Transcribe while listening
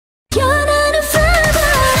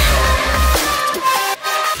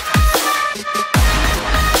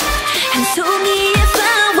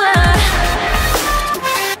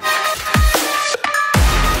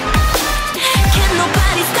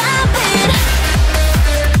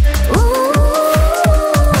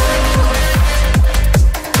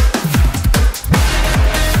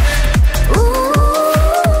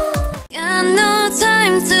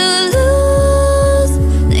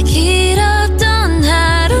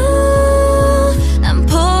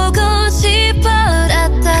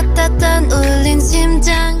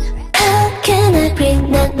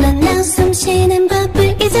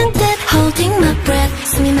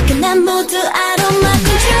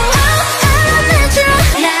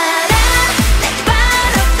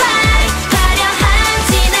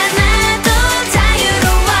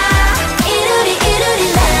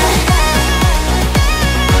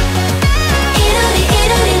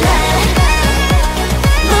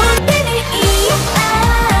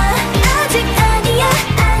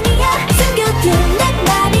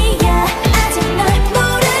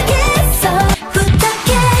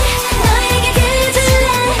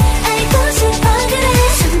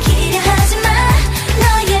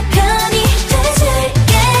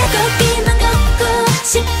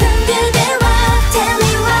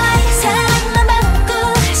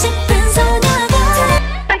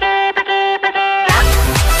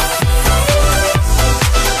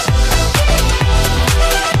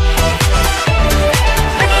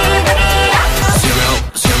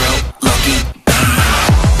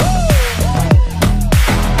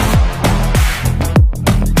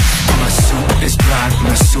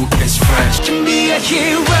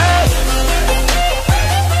hero.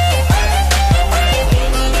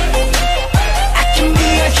 I can be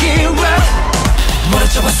a hero.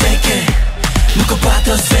 멀어져봐 세게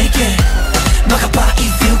묶어봐도 세게 막아봐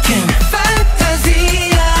if you can.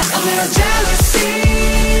 Fantasia, a little jealousy.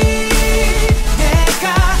 내가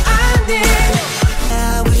아닌. I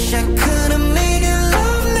wish I could've made you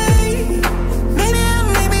love me. Maybe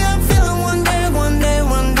I'm feeling one day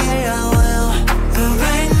I will. But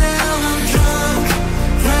right now I'm drunk.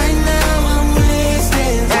 Right now I'm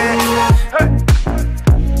wasted.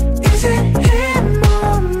 Is it him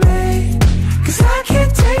or me? 'Cause I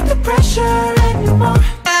can't take the pressure anymore.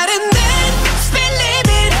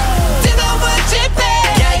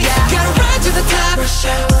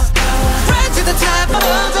 Run to the top.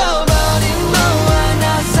 얻어버린 너와 나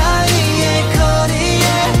사이의 거리에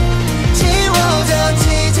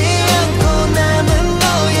지워져지지 않고 남은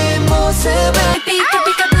너의 모습을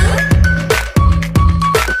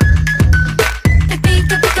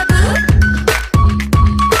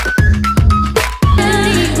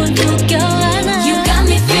You got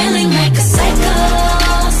me feeling like a psycho.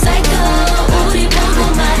 우리 보고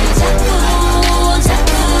말해 자꾸.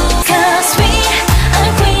 Cause we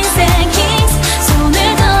are queens and kings. 손을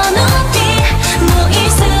더 높이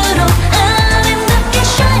모일수록 아름답게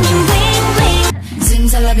shining bling bling.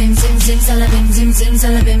 Zimzalabim zim zimzalabim zim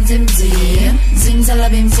zimzalabim zim zim.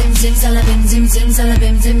 Zimzalabim zim zimzalabim zim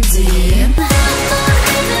zimzalabim zim zim.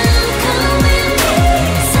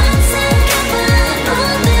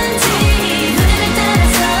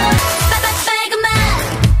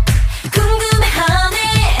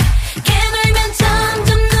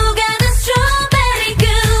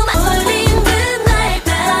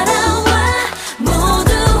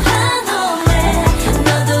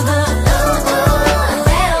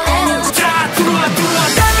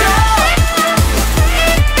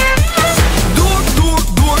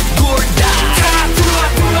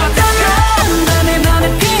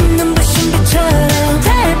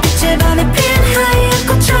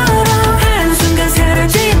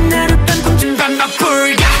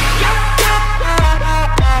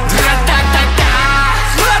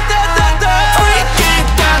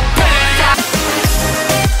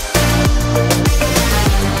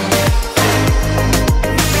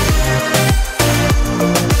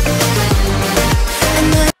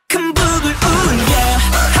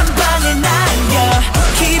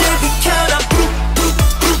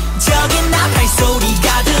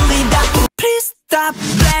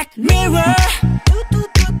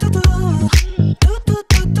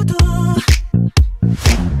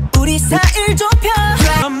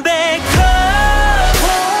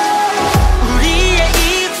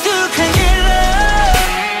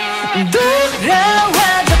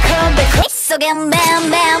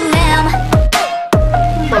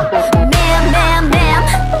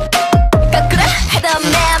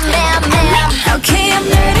 Okay, I'm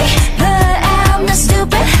ready, but I'm not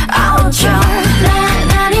stupid. I'll jump.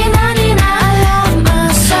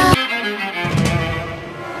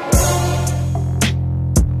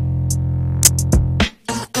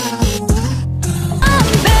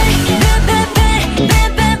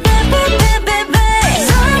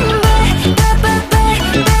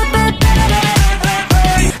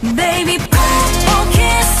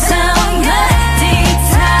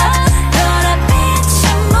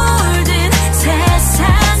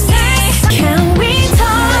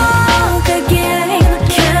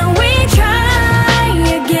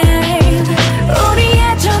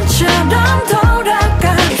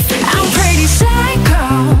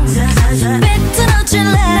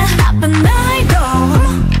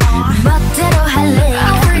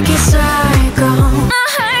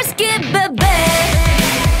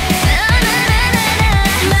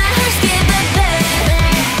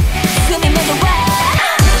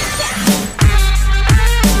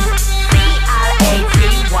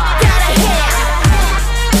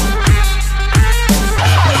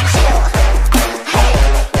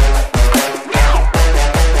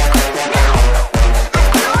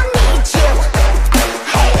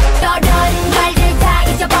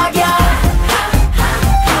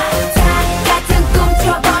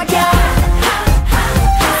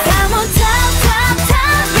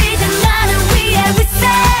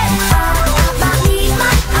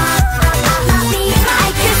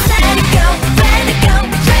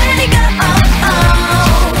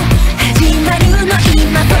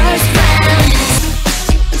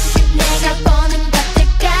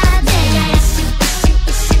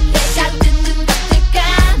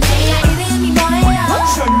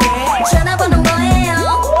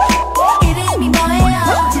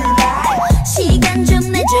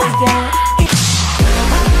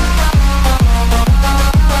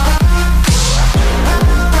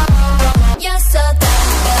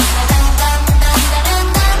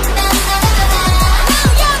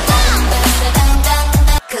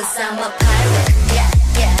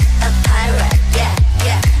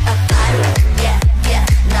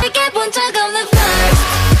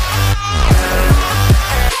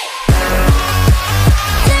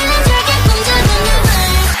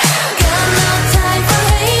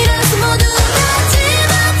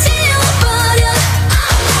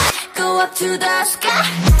 to the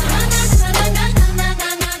sky